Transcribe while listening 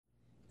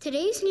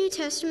Today's New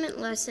Testament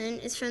lesson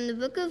is from the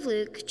book of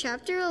Luke,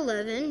 chapter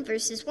 11,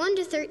 verses 1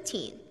 to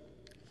 13.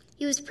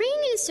 He was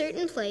praying in a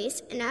certain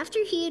place, and after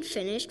he had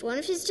finished, one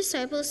of his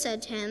disciples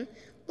said to him,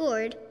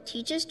 "Lord,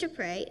 teach us to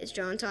pray, as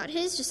John taught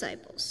his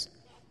disciples."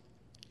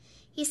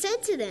 He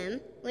said to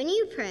them, "When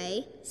you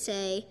pray,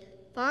 say,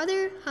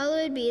 'Father,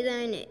 hallowed be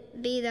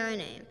thy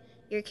name.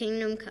 Your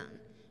kingdom come.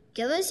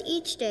 Give us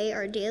each day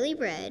our daily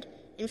bread,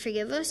 and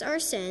forgive us our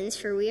sins,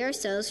 for we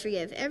ourselves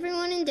forgive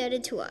everyone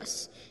indebted to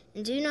us.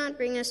 And do not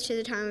bring us to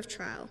the time of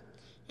trial.'"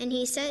 And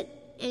he said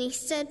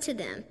to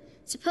them,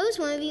 "Suppose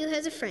one of you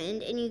has a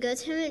friend, and you go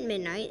to him at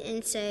midnight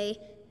and say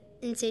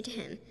to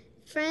him,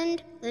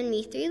 'Friend, lend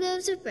me 3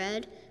 loaves of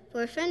bread,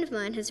 for a friend of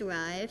mine has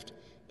arrived,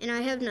 and I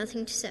have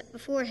nothing to set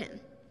before him.'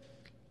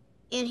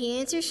 And he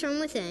answers from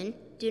within,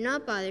 'Do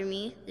not bother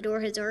me. The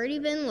door has already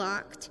been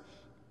locked,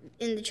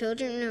 and the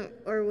children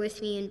are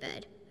with me in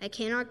bed. I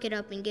cannot get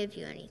up and give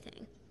you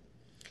anything.'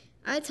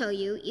 I tell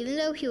you, even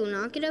though he will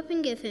not get up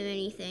and give him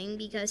anything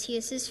because he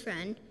is his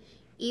friend,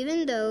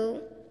 even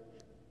though,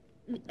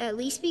 at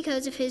least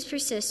because of his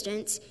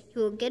persistence, he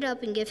will get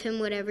up and give him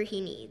whatever he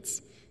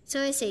needs.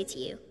 So I say to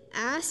you,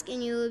 ask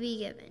and you will be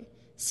given.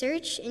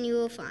 Search and you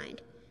will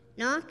find.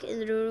 Knock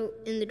and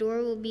the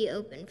door will be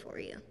opened for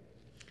you.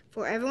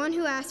 For everyone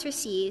who asks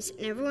receives,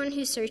 and everyone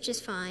who searches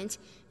finds,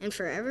 and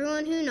for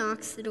everyone who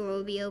knocks the door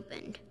will be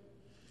opened.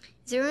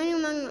 Is there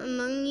anyone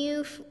among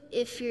you,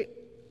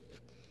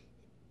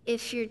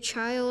 if your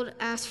child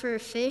asks for a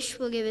fish,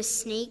 will give a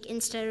snake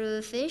instead of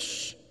a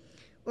fish?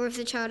 Or if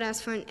the child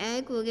asks for an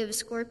egg, will give a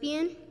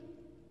scorpion?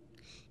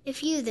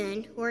 If you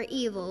then, who are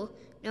evil,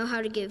 know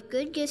how to give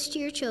good gifts to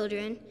your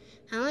children,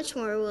 how much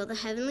more will the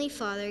Heavenly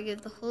Father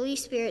give the Holy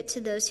Spirit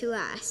to those who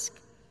ask?"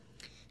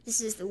 This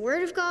is the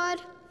word of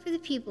God for the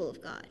people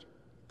of God.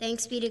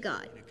 Thanks be to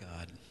God.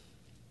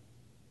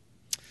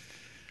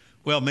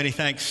 Well, many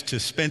thanks to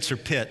Spencer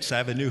Pitts. I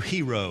have a new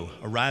hero,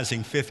 a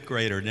rising 5th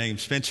grader named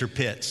Spencer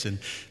Pitts. And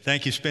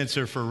thank you,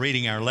 Spencer, for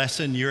reading our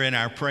lesson. You're in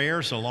our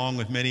prayers, along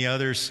with many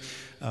others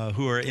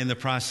who are in the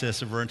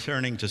process of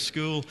returning to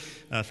school.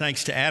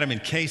 Thanks to Adam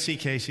and Casey.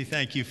 Casey,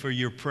 thank you for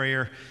your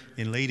prayer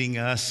in leading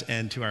us,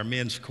 and to our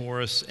men's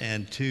chorus,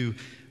 and to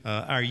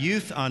our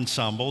youth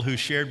ensemble who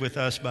shared with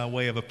us by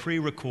way of a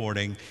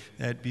pre-recording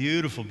that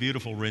beautiful,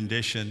 beautiful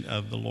rendition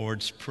of the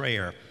Lord's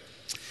Prayer.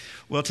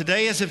 Well,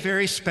 today is a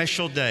very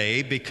special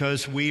day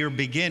because we are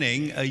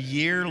beginning a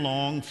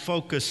year-long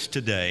focus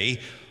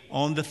today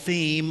on the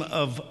theme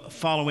of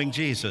following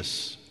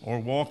Jesus, or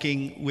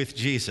walking with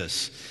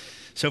Jesus.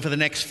 So for the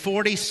next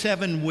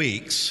 47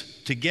 weeks,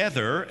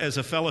 together as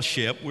a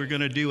fellowship, we're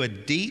going to do a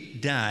deep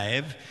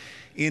dive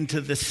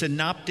into the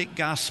Synoptic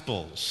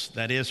Gospels,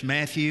 that is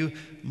Matthew,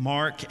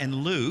 Mark,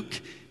 and Luke,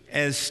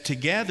 as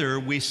together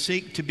we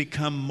seek to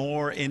become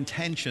more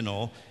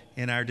intentional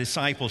in our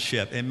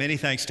discipleship. And many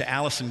thanks to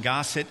Allison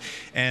Gossett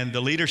and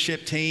the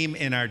leadership team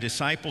in our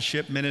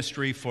discipleship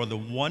ministry for the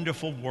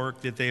wonderful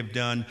work that they've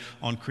done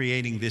on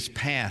creating this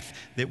path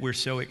that we're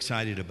so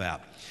excited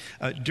about.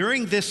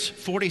 During this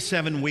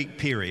 47-week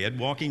period,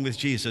 Walking with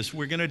Jesus,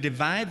 we're going to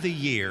divide the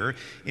year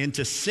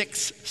into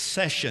 6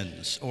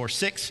 sessions, or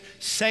 6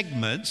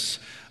 segments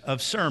of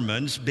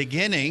sermons,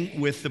 beginning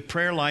with the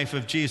prayer life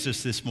of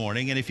Jesus this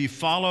morning. And if you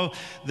follow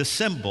the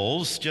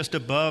symbols just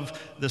above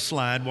the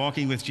slide,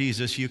 Walking with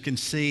Jesus, you can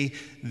see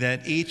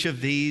that each of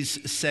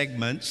these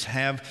segments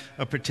have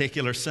a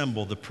particular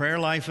symbol. The prayer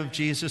life of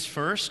Jesus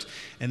first,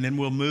 and then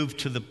we'll move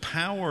to the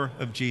power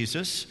of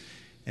Jesus.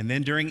 And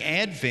then during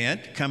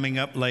Advent, coming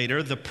up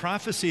later, the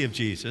prophecy of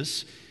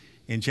Jesus.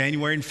 In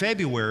January and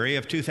February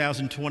of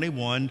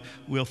 2021,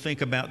 we'll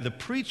think about the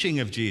preaching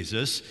of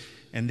Jesus.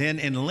 And then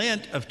in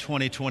Lent of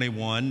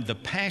 2021, the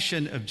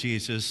passion of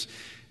Jesus.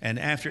 And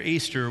after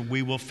Easter,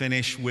 we will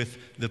finish with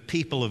the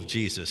people of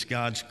Jesus,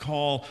 God's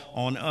call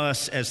on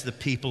us as the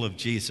people of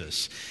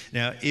Jesus.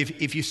 Now,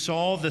 if you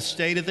saw the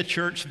State of the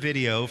Church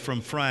video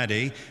from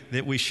Friday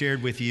that we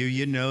shared with you,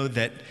 you know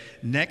that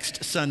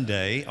next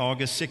Sunday,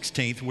 August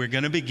 16th, we're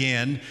going to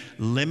begin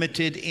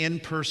limited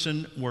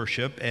in-person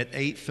worship at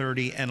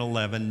 8:30 and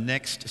 11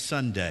 next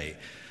Sunday.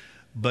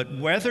 But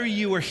whether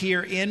you are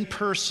here in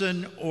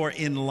person or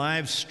in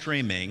live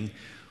streaming,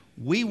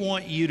 we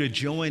want you to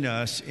join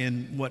us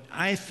in what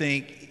I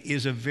think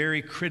is a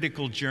very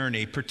critical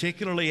journey,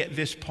 particularly at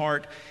this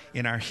part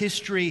in our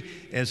history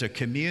as a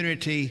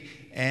community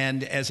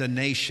and as a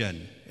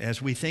nation,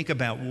 as we think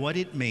about what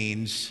it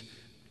means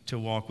to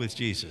walk with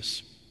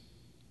Jesus.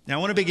 Now, I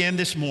want to begin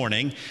this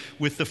morning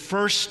with the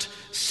first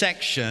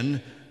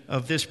section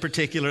of this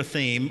particular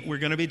theme. We're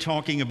going to be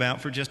talking about,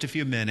 for just a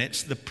few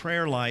minutes, the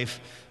prayer life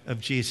of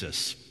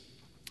Jesus.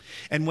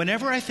 And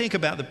whenever I think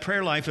about the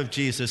prayer life of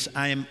Jesus,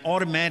 I am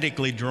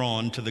automatically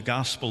drawn to the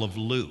Gospel of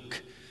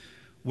Luke,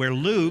 where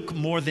Luke,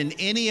 more than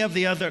any of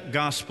the other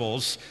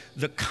Gospels,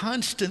 the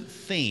constant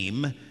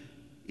theme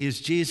is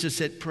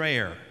Jesus at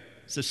prayer.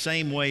 It's the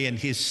same way in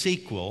his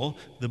sequel,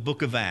 the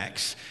book of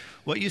Acts.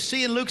 What you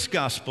see in Luke's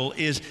Gospel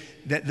is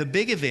that the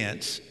big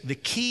events, the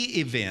key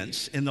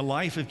events in the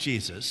life of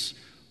Jesus,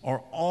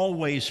 are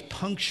always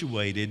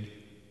punctuated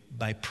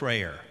by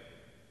prayer.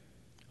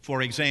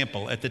 For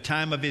example, at the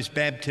time of his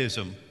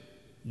baptism,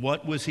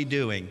 what was he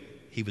doing?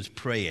 He was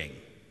praying.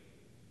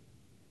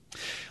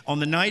 On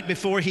the night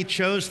before he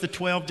chose the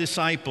 12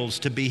 disciples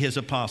to be his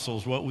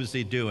apostles, what was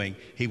he doing?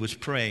 He was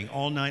praying.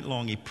 All night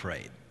long he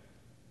prayed.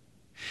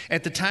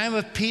 At the time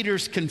of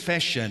Peter's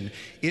confession,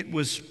 it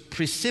was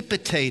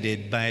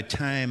precipitated by a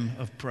time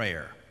of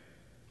prayer.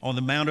 On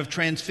the Mount of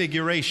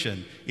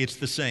Transfiguration, it's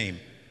the same.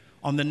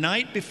 On the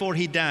night before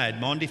he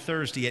died, Maundy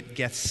Thursday at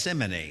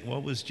Gethsemane,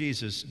 what was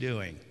Jesus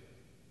doing?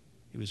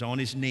 He was on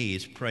his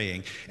knees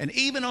praying. And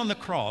even on the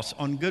cross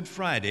on Good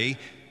Friday,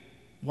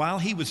 while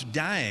he was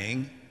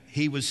dying,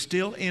 he was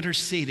still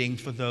interceding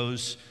for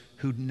those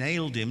who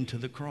nailed him to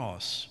the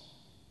cross.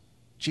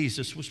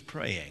 Jesus was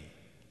praying.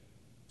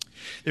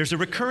 There's a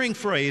recurring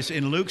phrase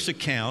in Luke's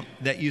account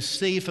that you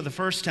see for the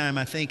first time,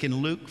 I think, in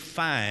Luke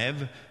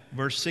 5,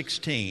 verse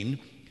 16,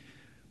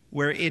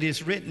 where it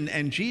is written,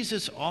 "And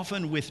Jesus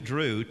often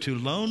withdrew to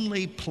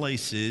lonely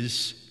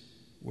places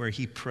where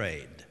he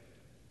prayed."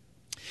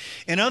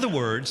 In other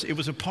words, it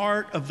was a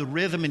part of the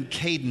rhythm and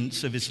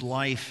cadence of his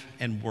life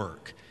and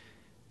work.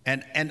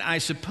 And I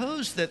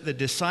suppose that the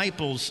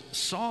disciples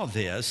saw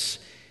this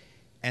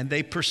and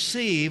they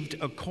perceived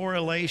a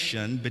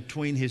correlation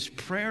between his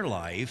prayer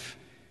life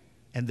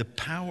and the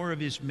power of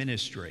his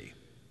ministry.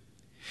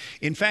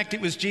 In fact,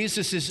 it was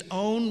Jesus'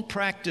 own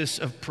practice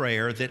of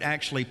prayer that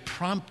actually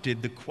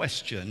prompted the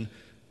question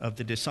of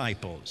the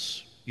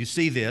disciples. You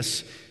see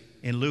this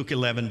in Luke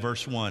 11,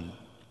 verse 1.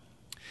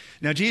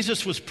 Now,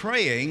 Jesus was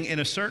praying in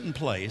a certain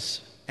place,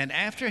 and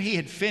after he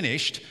had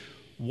finished,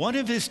 one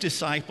of his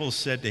disciples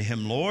said to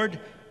him, "Lord,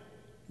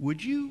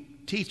 would you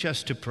teach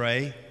us to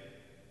pray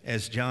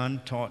as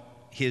John taught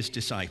his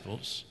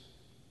disciples?"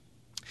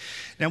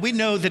 Now, we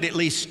know that at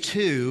least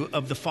two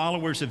of the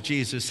followers of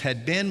Jesus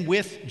had been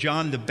with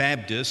John the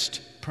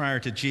Baptist prior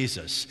to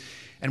Jesus.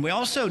 And we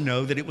also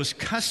know that it was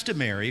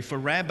customary for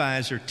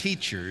rabbis or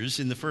teachers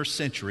in the first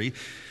century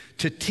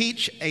to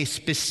teach a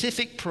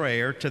specific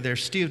prayer to their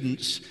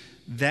students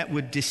that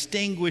would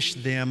distinguish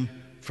them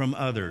from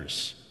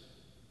others.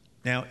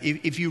 Now,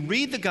 if you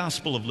read the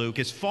Gospel of Luke,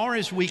 as far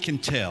as we can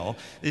tell,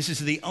 this is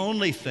the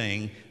only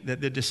thing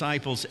that the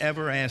disciples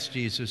ever asked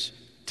Jesus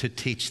to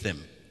teach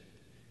them.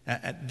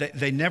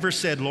 They never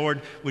said,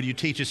 "Lord, would you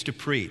teach us to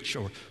preach?"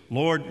 Or,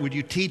 "Lord, would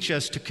you teach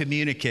us to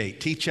communicate?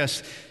 Teach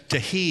us to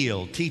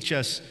heal? Teach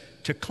us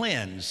to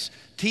cleanse?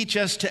 Teach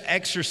us to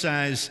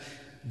exorcise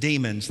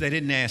demons?" They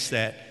didn't ask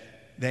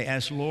that. They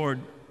asked,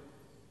 "Lord,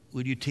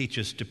 would you teach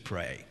us to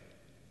pray?"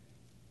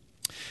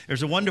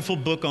 There's a wonderful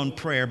book on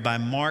prayer by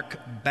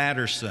Mark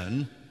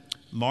Batterson.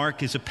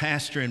 Mark is a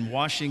pastor in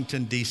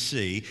Washington,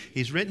 D.C.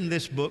 He's written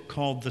this book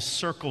called The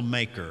Circle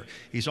Maker.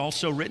 He's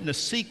also written a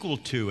sequel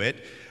to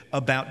it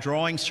about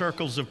drawing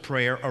circles of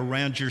prayer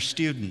around your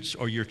students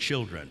or your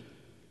children.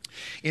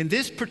 In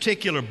this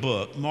particular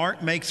book,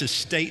 Mark makes a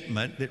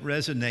statement that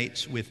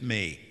resonates with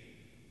me.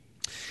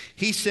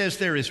 He says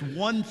there is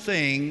one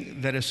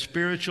thing that a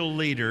spiritual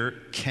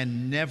leader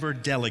can never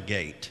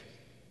delegate.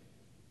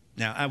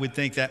 Now, I would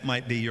think that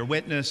might be your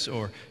witness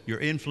or your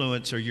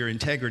influence or your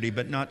integrity,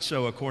 but not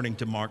so according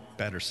to Mark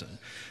Batterson.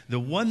 The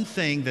one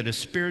thing that a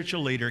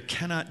spiritual leader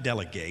cannot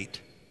delegate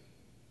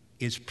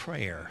is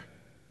prayer.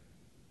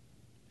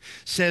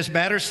 Says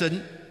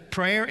Batterson,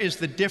 prayer is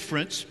the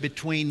difference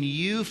between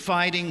you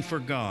fighting for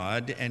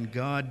God and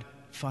God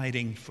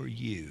fighting for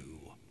you.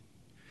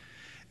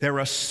 There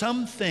are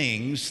some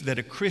things that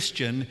a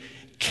Christian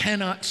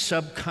cannot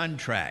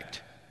subcontract.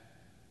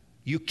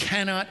 You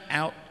cannot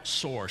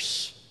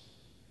outsource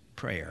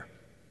prayer.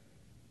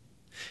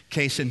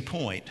 Case in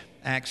point,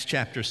 Acts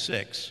chapter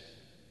 6.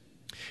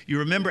 You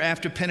remember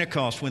after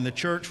Pentecost when the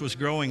church was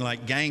growing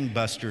like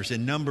gangbusters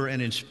in number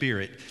and in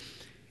spirit.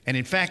 And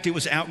in fact, it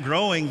was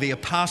outgrowing the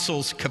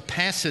apostles'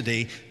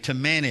 capacity to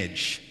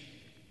manage.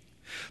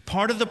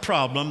 Part of the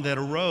problem that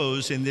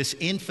arose in this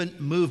infant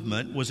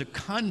movement was a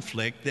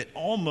conflict that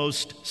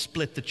almost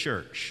split the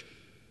church.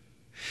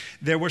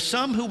 There were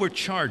some who were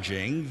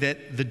charging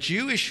that the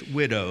Jewish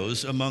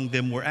widows among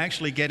them were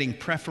actually getting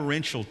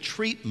preferential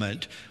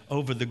treatment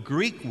over the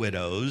Greek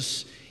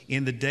widows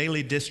in the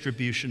daily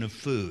distribution of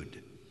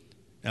food.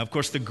 Now, of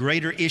course, the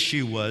greater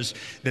issue was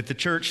that the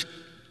church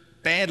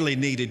badly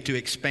needed to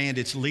expand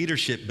its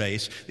leadership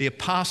base. The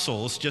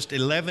apostles, just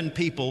 11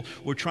 people,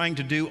 were trying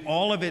to do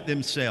all of it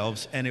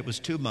themselves, and it was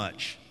too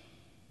much.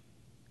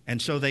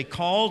 And so they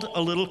called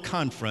a little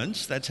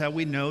conference. That's how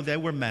we know they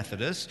were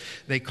Methodists.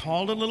 They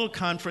called a little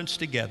conference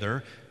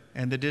together,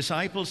 and the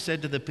disciples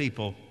said to the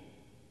people,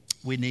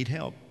 "We need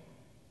help.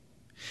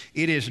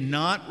 It is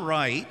not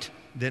right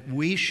that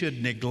we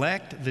should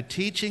neglect the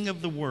teaching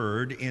of the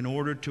word in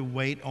order to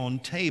wait on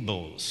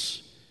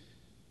tables."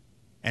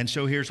 And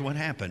so here's what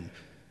happened.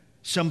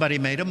 Somebody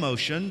made a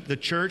motion, the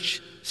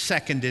church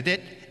seconded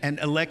it, and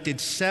elected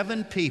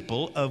 7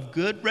 people of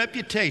good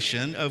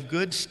reputation, of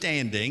good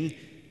standing,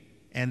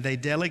 and they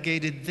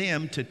delegated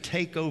them to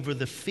take over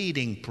the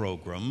feeding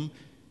program.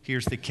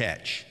 Here's the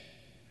catch.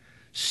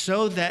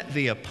 So that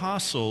the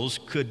apostles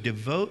could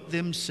devote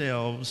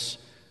themselves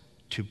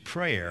to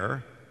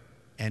prayer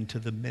and to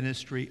the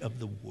ministry of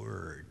the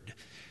word.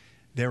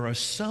 There are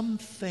some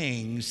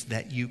things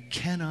that you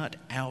cannot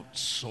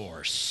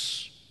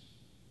outsource.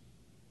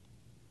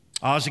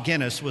 Os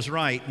Guinness was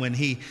right when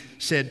he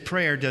said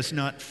prayer does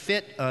not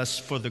fit us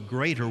for the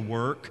greater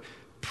work.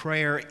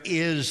 Prayer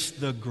is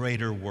the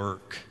greater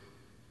work.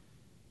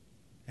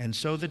 And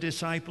so the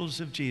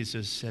disciples of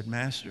Jesus said,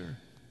 Master,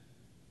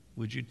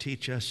 would you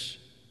teach us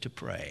to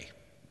pray?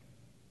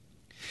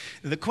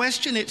 The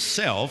question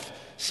itself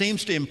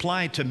seems to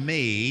imply to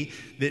me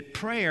that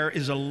prayer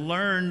is a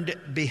learned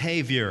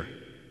behavior.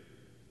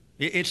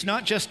 It's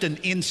not just an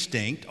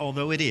instinct,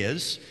 although it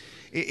is.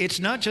 It's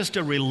not just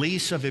a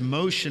release of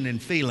emotion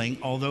and feeling,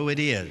 although it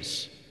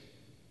is.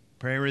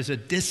 Prayer is a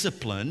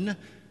discipline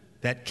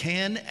that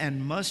can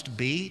and must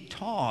be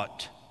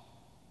taught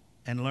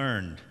and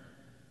learned.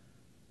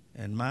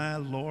 And my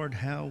Lord,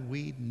 how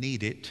we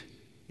need it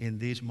in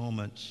these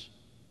moments.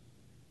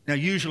 Now,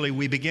 usually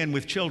we begin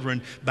with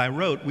children by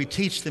rote. We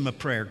teach them a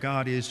prayer.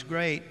 God is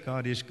great.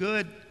 God is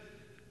good.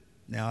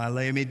 Now I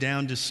lay me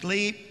down to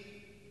sleep.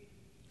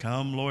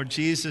 Come, Lord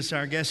Jesus,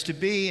 our guest to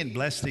be, and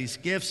bless these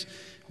gifts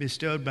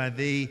bestowed by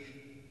thee.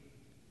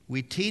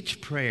 We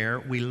teach prayer.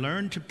 We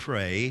learn to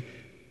pray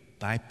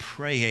by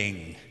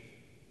praying.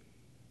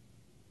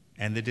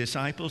 And the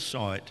disciples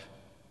saw it,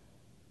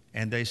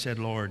 and they said,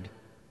 Lord,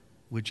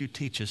 would you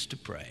teach us to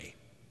pray?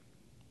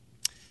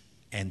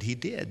 And he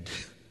did.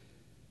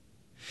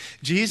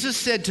 Jesus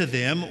said to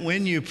them,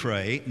 when you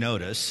pray,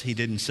 notice, he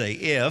didn't say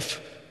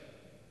if.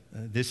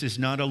 This is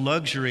not a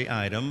luxury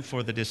item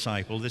for the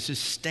disciple. This is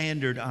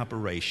standard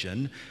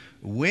operation.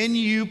 When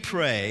you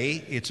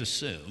pray, it's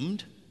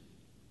assumed.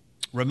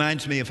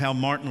 Reminds me of how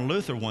Martin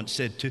Luther once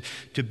said,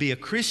 to be a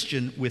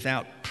Christian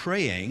without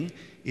praying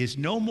is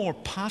no more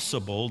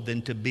possible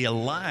than to be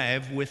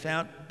alive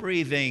without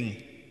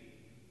breathing.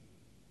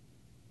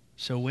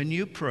 So when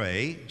you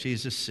pray,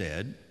 Jesus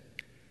said,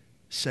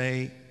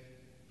 say,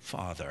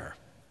 Father.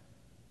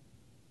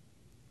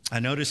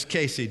 I noticed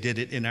Casey did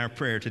it in our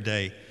prayer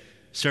today.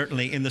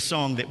 Certainly in the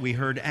song that we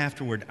heard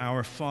afterward,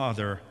 Our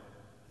Father.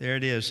 There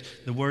it is.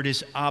 The word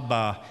is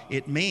Abba.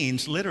 It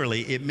means,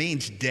 literally, it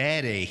means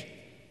daddy.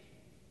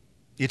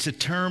 It's a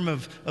term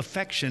of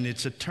affection.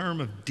 It's a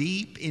term of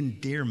deep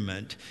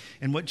endearment.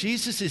 And what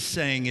Jesus is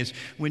saying is,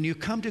 when you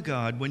come to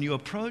God, when you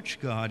approach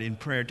God in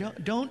prayer,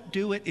 don't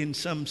do it in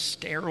some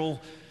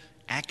sterile,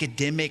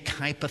 academic,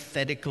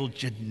 hypothetical,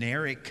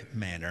 generic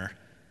manner.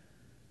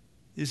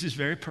 This is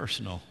very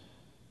personal.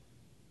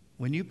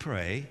 When you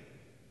pray,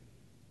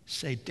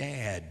 say,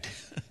 Dad.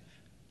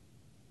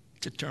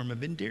 It's a term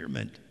of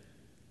endearment.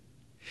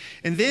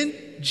 And then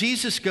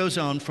Jesus goes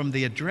on from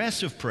the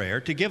address of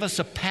prayer to give us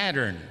a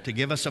pattern, to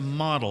give us a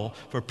model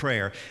for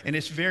prayer. And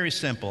it's very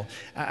simple.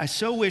 I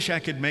so wish I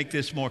could make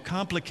this more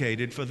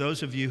complicated for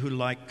those of you who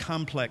like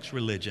complex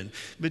religion.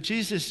 But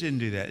Jesus didn't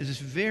do that. It's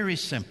very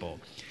simple.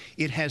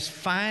 It has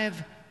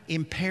 5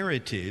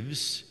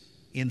 imperatives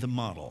in the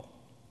model.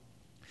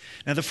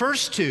 Now, the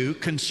first 2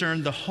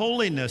 concern the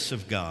holiness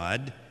of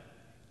God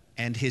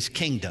and his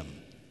kingdom.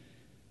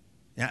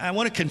 Now, I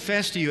want to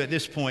confess to you at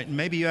this point, and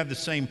maybe you have the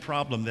same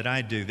problem that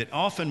I do, that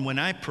often when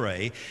I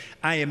pray,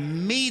 I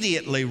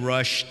immediately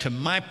rush to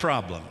my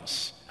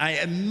problems. I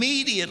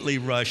immediately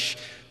rush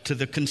to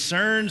the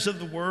concerns of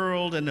the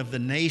world and of the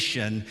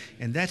nation,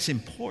 and that's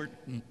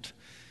important.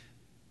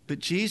 But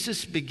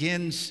Jesus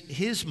begins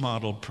his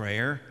model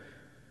prayer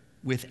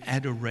with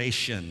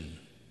adoration.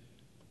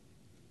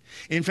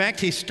 In fact,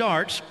 he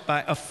starts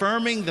by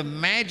affirming the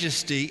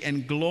majesty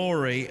and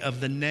glory of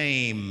the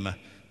name.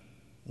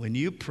 When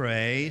you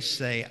pray,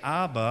 say,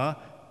 Abba,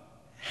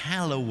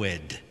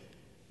 hallowed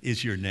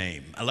is your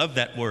name. I love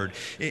that word.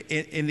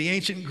 In the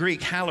ancient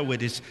Greek,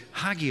 hallowed is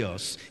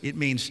hagios. It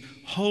means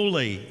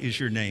holy is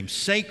your name,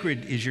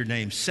 sacred is your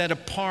name, set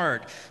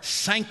apart,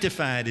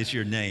 sanctified is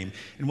your name.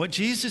 And what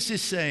Jesus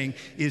is saying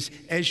is,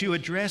 as you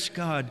address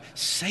God,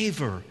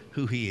 savor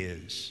who he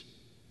is.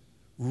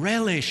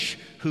 Relish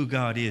who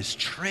God is.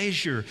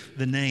 Treasure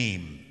the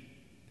name.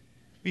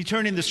 You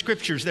turn in the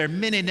scriptures, there are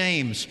many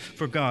names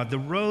for God. The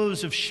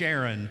Rose of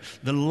Sharon,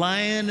 the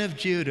Lion of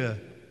Judah,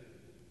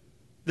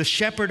 the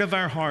Shepherd of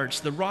our hearts,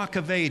 the Rock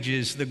of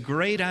Ages, the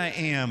Great I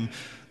Am,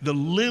 the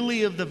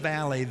Lily of the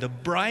Valley, the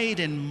Bright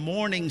and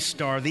Morning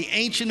Star, the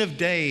Ancient of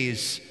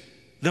Days,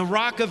 the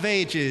Rock of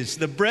Ages,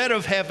 the Bread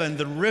of Heaven,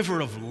 the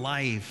River of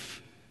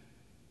Life.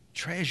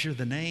 Treasure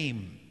the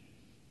name.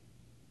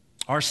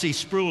 R.C.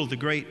 Sproul, the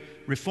great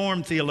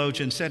Reformed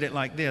theologian, said it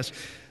like this: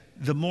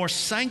 the more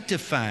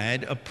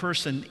sanctified a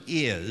person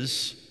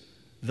is,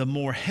 the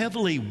more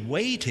heavily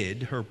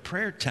weighted her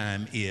prayer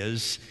time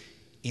is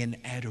in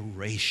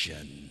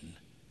adoration.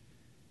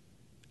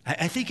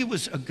 I think it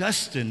was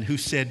Augustine who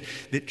said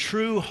that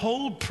true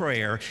whole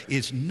prayer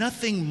is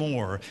nothing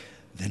more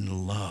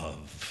than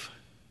love,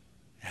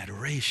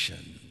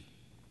 adoration.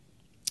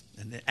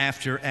 And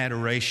after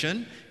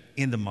adoration,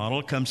 in the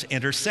model comes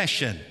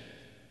intercession,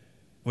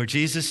 where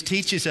Jesus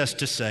teaches us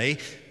to say,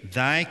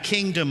 thy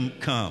kingdom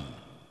come.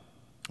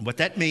 What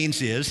that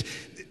means is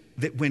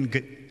that when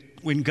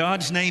When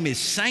God's name is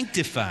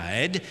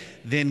sanctified,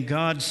 then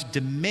God's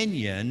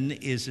dominion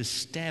is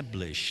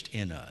established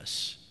in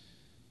us.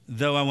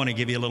 Though I want to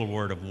give you a little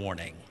word of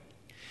warning.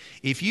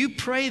 If you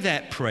pray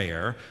that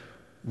prayer,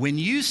 when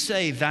you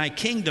say, "Thy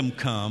kingdom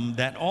come,"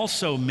 that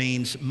also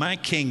means my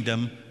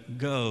kingdom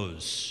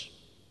goes.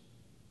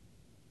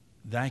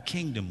 Thy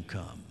kingdom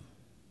come.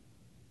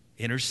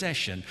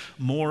 Intercession.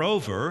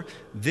 Moreover,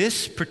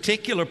 this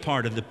particular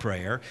part of the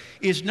prayer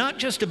is not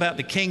just about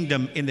the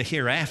kingdom in the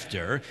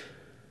hereafter,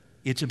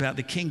 it's about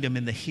the kingdom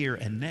in the here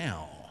and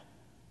now.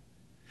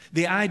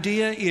 The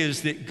idea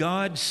is that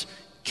God's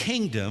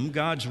kingdom,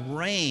 God's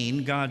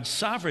reign, God's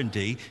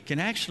sovereignty can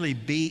actually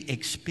be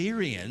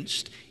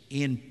experienced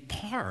in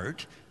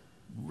part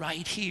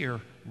right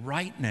here,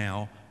 right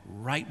now,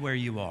 right where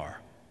you are.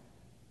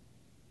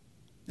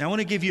 Now, I want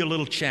to give you a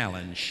little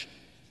challenge.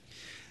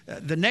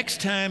 The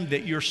next time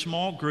that your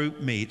small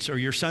group meets, or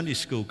your Sunday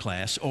school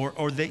class,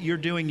 or that you're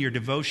doing your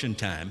devotion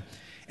time,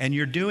 and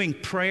you're doing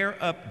prayer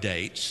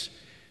updates,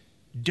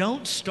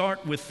 don't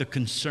start with the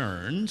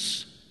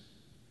concerns.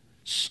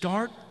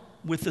 Start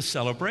with the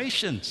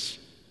celebrations.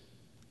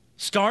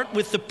 Start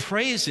with the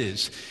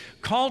praises.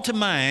 Call to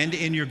mind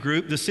in your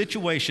group the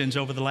situations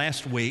over the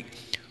last week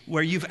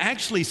where you've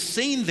actually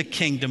seen the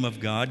kingdom of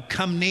God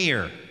come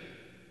near.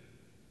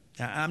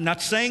 Now, I'm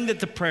not saying that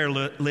the prayer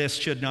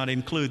list should not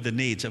include the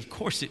needs. Of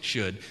course it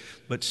should.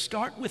 But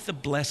start with the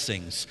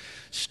blessings.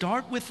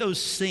 Start with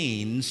those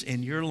scenes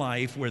in your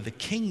life where the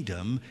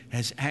kingdom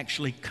has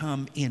actually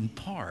come in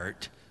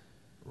part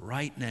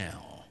right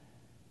now.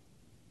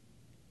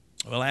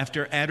 Well,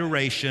 after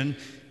adoration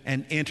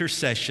and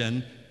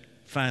intercession,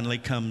 finally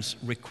comes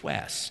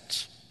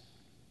requests.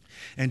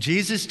 And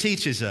Jesus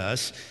teaches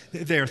us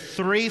that there are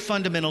three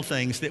fundamental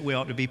things that we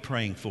ought to be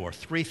praying for.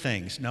 Three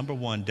things. Number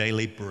one,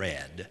 daily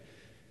bread.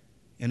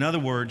 In other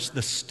words,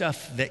 the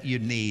stuff that you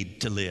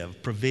need to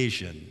live,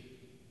 provision,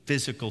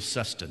 physical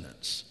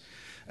sustenance.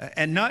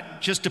 And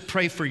not just to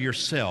pray for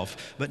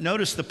yourself, but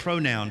notice the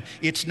pronoun.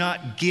 It's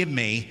not give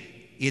me,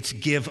 it's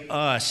give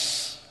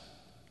us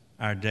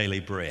our daily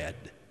bread.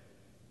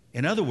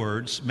 In other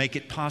words, make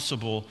it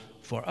possible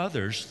for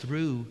others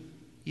through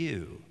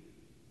you.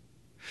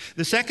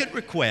 The second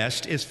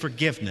request is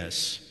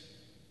forgiveness.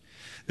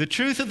 The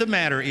truth of the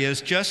matter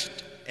is, just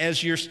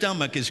as your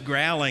stomach is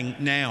growling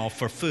now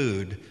for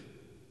food,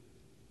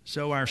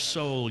 so our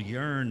soul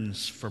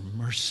yearns for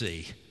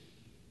mercy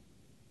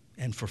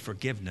and for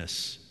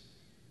forgiveness.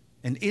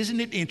 And isn't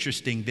it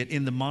interesting that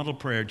in the model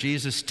prayer,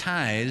 Jesus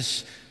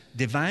ties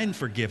divine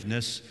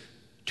forgiveness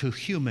to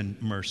human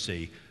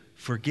mercy?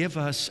 Forgive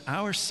us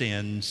our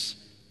sins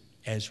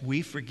as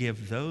we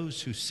forgive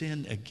those who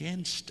sin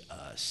against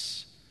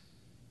us.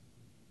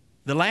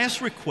 The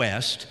last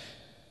request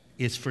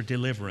is for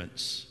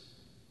deliverance.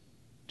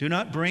 Do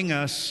not bring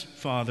us,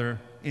 Father,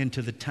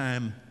 into the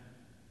time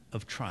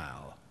of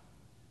trial.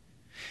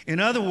 In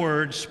other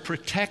words,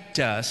 protect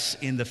us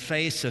in the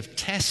face of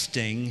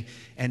testing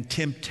and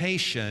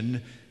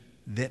temptation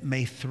that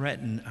may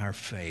threaten our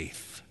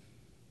faith.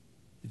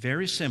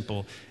 Very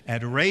simple.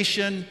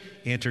 Adoration,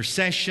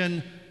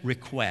 intercession,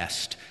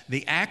 request.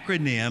 The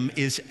acronym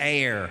is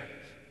AIR.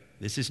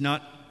 This is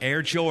not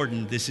Air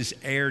Jordan. This is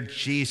Air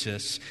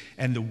Jesus.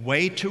 And the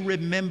way to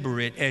remember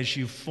it as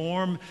you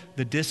form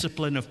the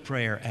discipline of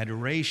prayer: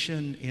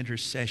 adoration,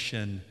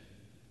 intercession,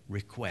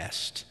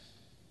 request.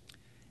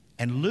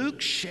 And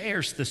Luke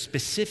shares the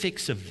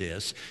specifics of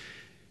this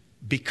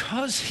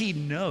because he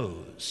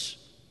knows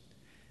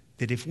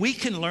that if we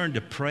can learn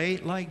to pray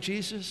like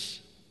Jesus,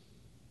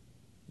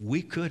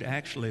 we could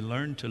actually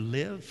learn to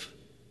live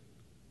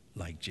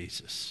like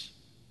Jesus.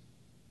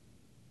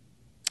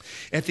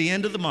 At the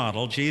end of the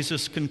model,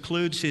 Jesus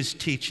concludes his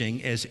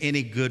teaching as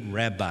any good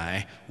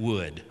rabbi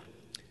would,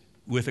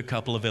 with a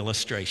couple of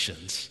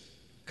illustrations,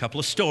 a couple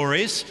of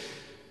stories,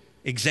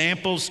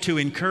 examples to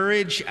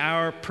encourage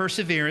our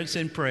perseverance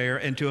in prayer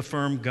and to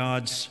affirm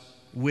God's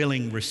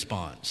willing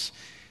response.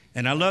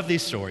 And I love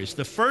these stories.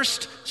 The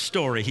first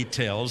story he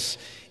tells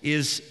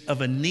is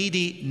of a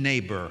needy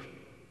neighbor.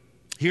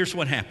 Here's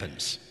what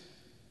happens.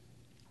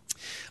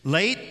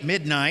 Late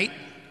midnight,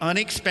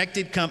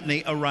 unexpected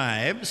company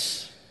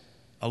arrives,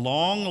 a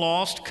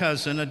long-lost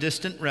cousin, a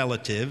distant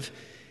relative,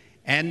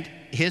 and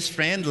his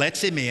friend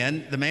lets him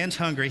in. The man's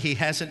hungry. He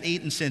hasn't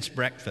eaten since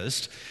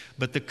breakfast,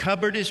 but the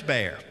cupboard is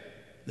bare.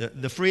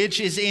 The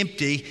fridge is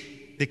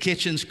empty. The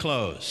kitchen's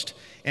closed.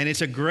 And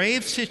it's a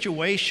grave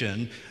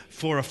situation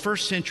for a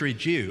first century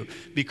Jew,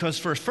 because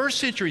for a first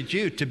century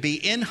Jew to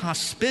be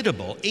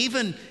inhospitable,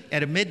 even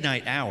at a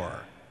midnight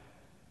hour,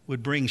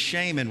 would bring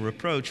shame and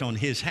reproach on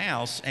his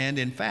house and,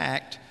 in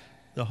fact,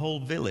 the whole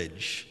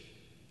village.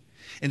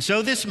 And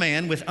so this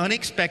man, with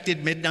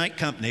unexpected midnight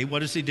company, what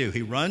does he do?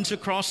 He runs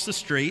across the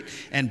street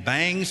and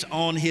bangs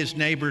on his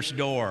neighbor's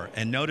door.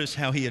 And notice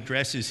how he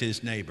addresses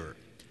his neighbor.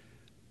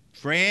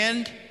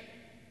 Friend.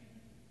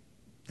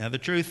 Now, the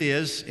truth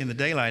is, in the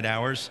daylight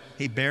hours,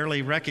 he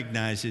barely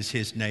recognizes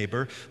his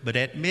neighbor. But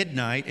at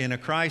midnight, in a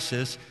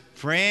crisis,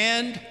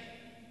 friend,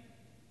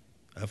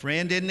 a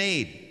friend in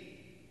need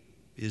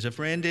is a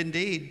friend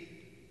indeed.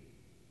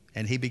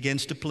 And he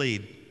begins to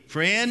plead,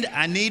 "Friend,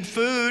 I need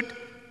food.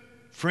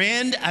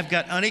 Friend, I've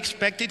got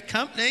unexpected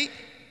company.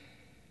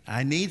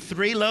 I need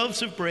 3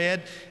 loaves of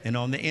bread." And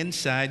on the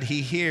inside,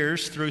 he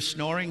hears through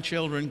snoring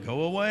children,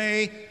 "Go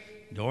away.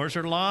 Doors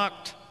are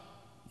locked.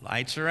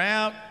 Lights are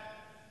out.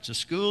 It's a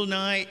school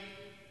night."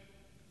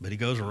 But he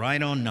goes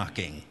right on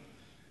knocking.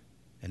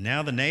 And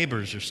now the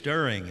neighbors are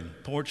stirring, and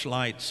porch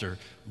lights are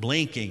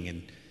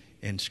blinking,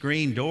 and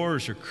screen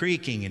doors are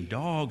creaking, and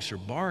dogs are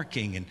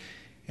barking.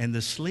 And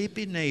the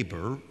sleepy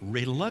neighbor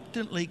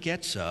reluctantly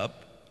gets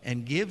up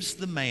and gives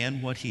the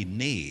man what he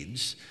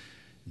needs,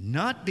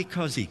 not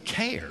because he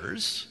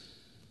cares,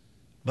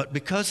 but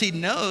because he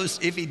knows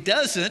if he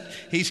doesn't,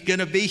 he's going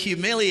to be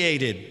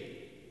humiliated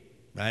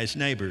by his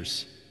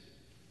neighbors.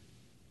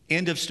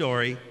 End of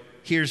story.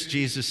 Here's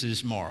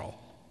Jesus' moral.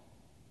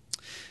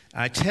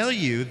 I tell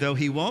you, though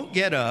he won't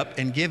get up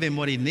and give him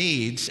what he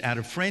needs out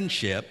of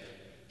friendship,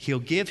 he'll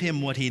give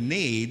him what he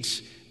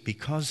needs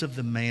because of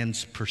the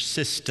man's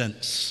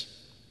persistence.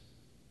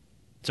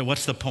 So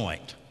what's the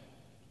point?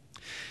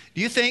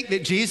 Do you think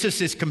that Jesus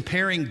is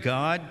comparing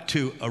God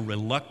to a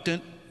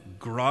reluctant,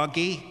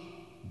 groggy,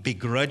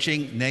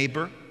 begrudging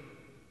neighbor?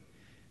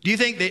 Do you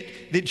think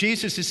that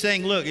Jesus is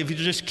saying, look, if you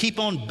just keep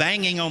on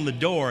banging on the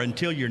door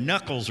until your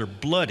knuckles are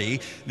bloody,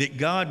 that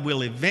God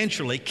will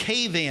eventually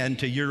cave in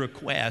to your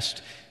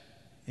request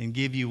and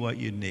give you what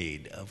you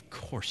need? Of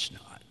course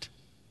not.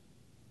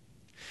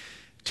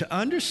 To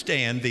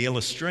understand the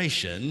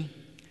illustration,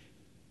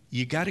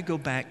 you got to go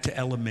back to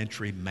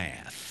elementary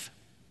math.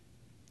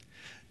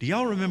 Do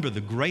y'all remember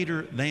the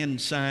greater than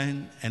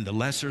sign and the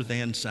lesser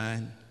than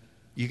sign?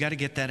 You got to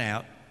get that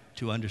out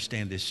to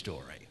understand this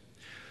story.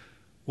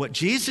 What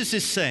Jesus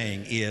is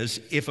saying is,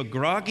 if a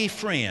groggy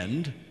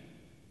friend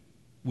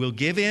will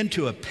give in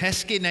to a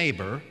pesky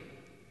neighbor,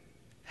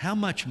 how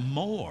much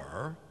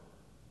more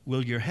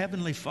will your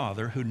heavenly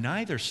Father, who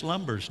neither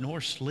slumbers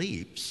nor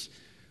sleeps,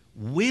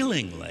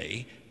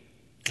 willingly,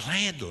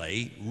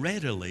 gladly,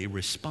 readily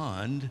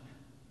respond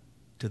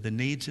to the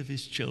needs of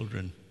his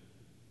children?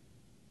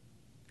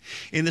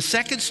 In the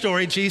second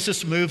story,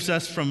 Jesus moves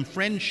us from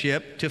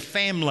friendship to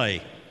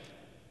family.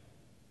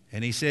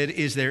 And he said,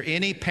 is there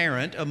any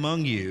parent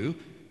among you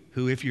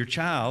who, if your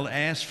child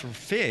asked for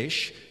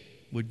fish,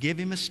 would give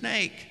him a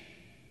snake?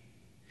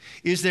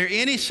 Is there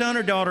any son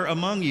or daughter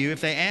among you, if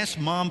they asked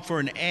mom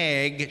for an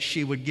egg,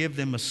 she would give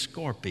them a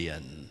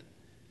scorpion?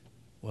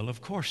 Well,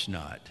 of course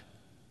not.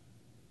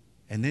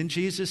 And then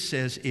Jesus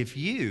says, if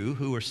you,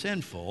 who are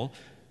sinful,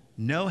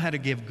 know how to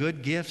give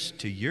good gifts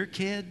to your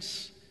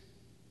kids,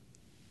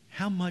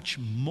 how much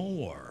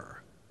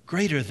more,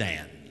 greater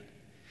than,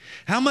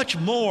 how much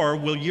more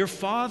will your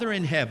Father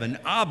in heaven,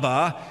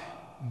 Abba,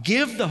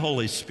 give the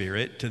Holy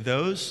Spirit to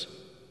those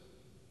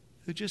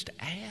who just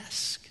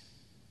ask?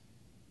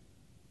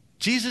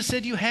 Jesus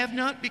said, you have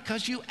not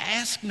because you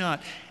ask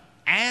not.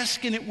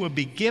 Ask and it will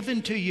be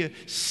given to you.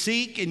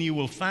 Seek and you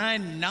will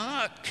find.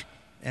 Knock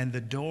and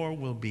the door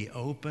will be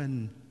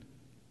open.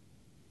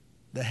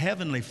 The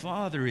Heavenly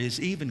Father is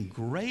even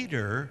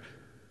greater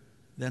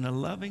than a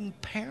loving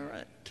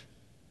parent.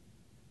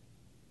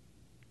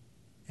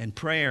 And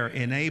prayer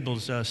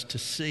enables us to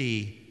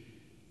see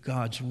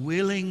God's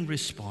willing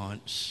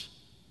response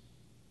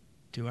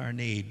to our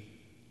need.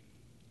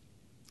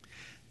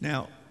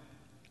 Now,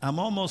 I'm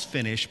almost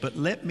finished, but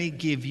let me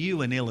give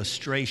you an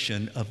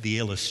illustration of the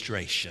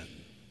illustration.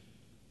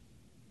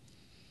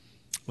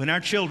 When our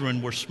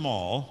children were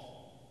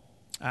small,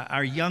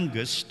 our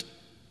youngest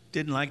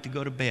didn't like to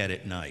go to bed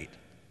at night.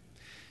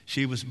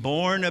 She was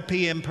born a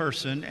PM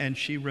person, and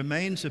she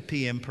remains a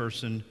PM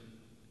person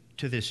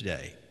to this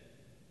day.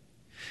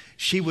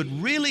 She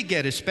would really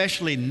get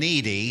especially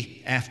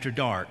needy after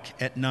dark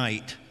at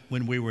night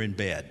when we were in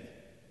bed.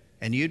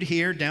 And you'd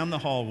hear down the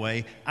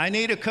hallway, I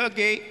need a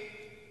cookie.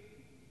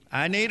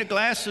 I need a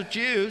glass of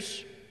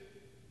juice.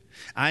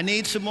 I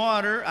need some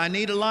water. I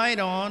need a light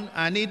on.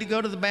 I need to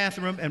go to the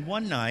bathroom. And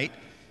one night,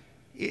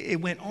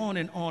 it went on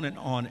and on and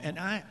on. And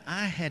I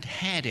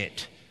had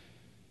it.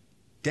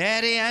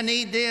 Daddy, I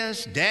need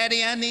this.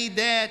 Daddy, I need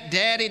that.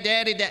 Daddy,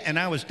 daddy, daddy. And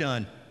I was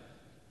done.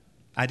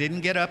 I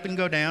didn't get up and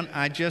go down.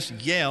 I just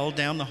yelled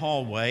down the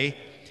hallway,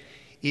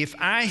 if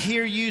I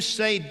hear you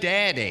say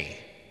daddy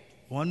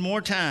one more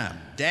time,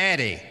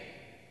 daddy,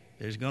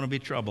 there's going to be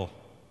trouble.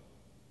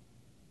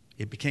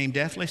 It became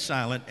deathly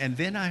silent, and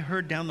then I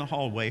heard down the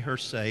hallway her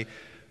say,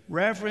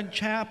 Reverend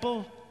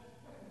Chappell,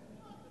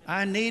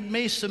 I need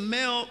me some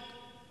milk.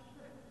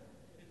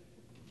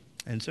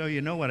 And so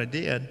you know what I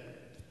did?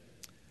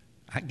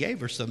 I gave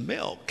her some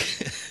milk.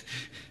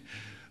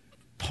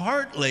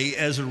 Partly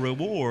as a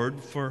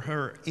reward for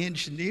her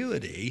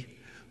ingenuity,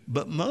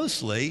 but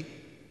mostly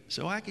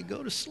so I could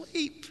go to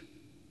sleep.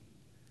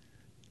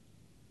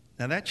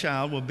 Now that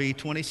child will be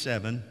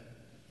 27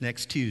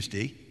 next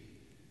Tuesday,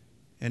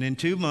 and in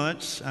 2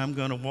 months I'm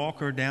going to walk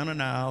her down an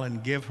aisle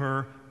and give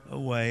her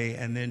away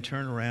and then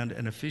turn around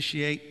and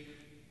officiate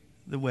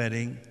the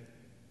wedding,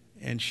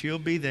 and she'll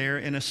be there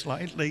in a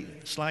slightly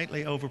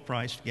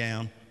overpriced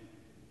gown.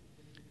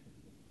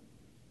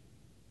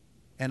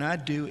 And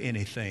I'd do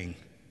anything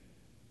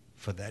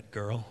for that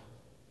girl.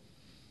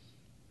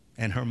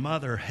 And her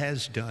mother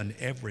has done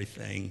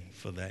everything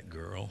for that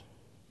girl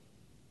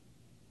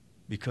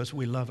because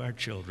we love our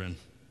children.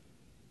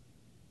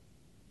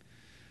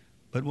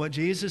 But what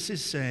Jesus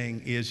is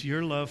saying is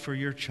your love for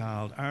your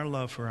child, our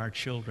love for our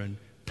children,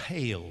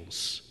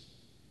 pales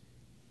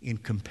in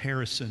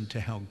comparison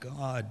to how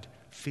God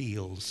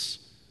feels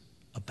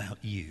about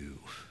you.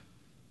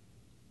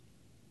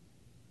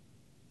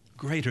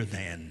 Greater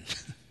than.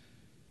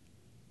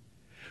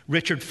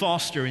 Richard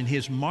Foster, in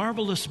his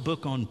marvelous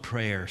book on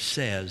prayer,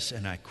 says,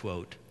 and I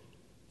quote,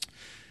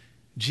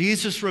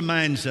 Jesus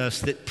reminds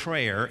us that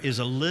prayer is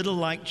a little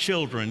like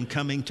children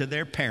coming to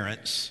their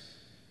parents.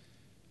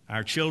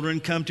 Our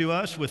children come to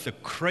us with the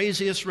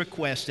craziest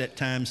requests at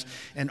times,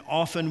 and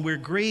often we're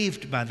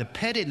grieved by the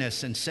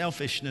pettiness and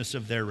selfishness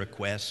of their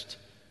request.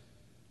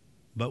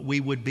 But we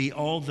would be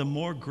all the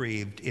more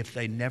grieved if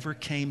they never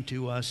came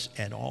to us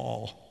at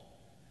all.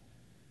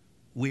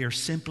 We are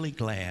simply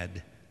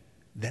glad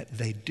that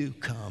they do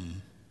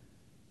come,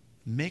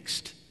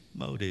 mixed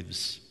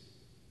motives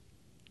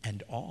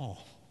and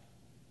all.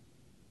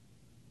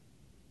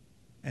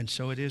 And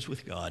so it is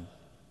with God.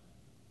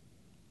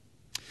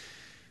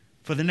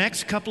 For the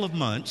next couple of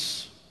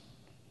months,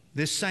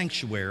 this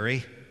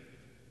sanctuary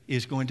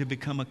is going to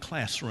become a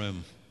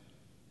classroom,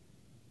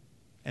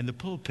 and the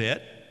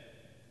pulpit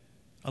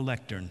a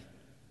lectern.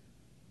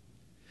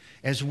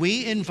 As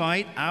we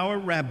invite our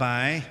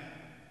rabbi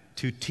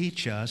to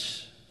teach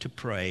us to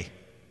pray,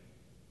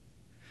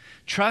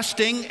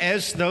 trusting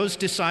as those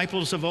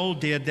disciples of old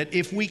did that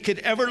if we could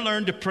ever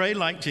learn to pray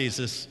like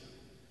Jesus,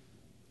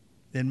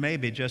 then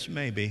maybe, just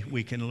maybe,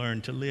 we can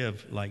learn to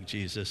live like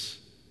Jesus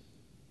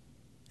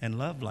and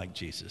love like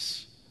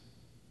Jesus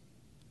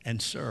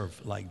and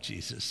serve like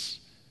Jesus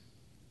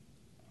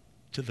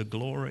to the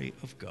glory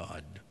of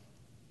God.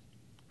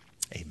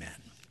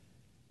 Amen.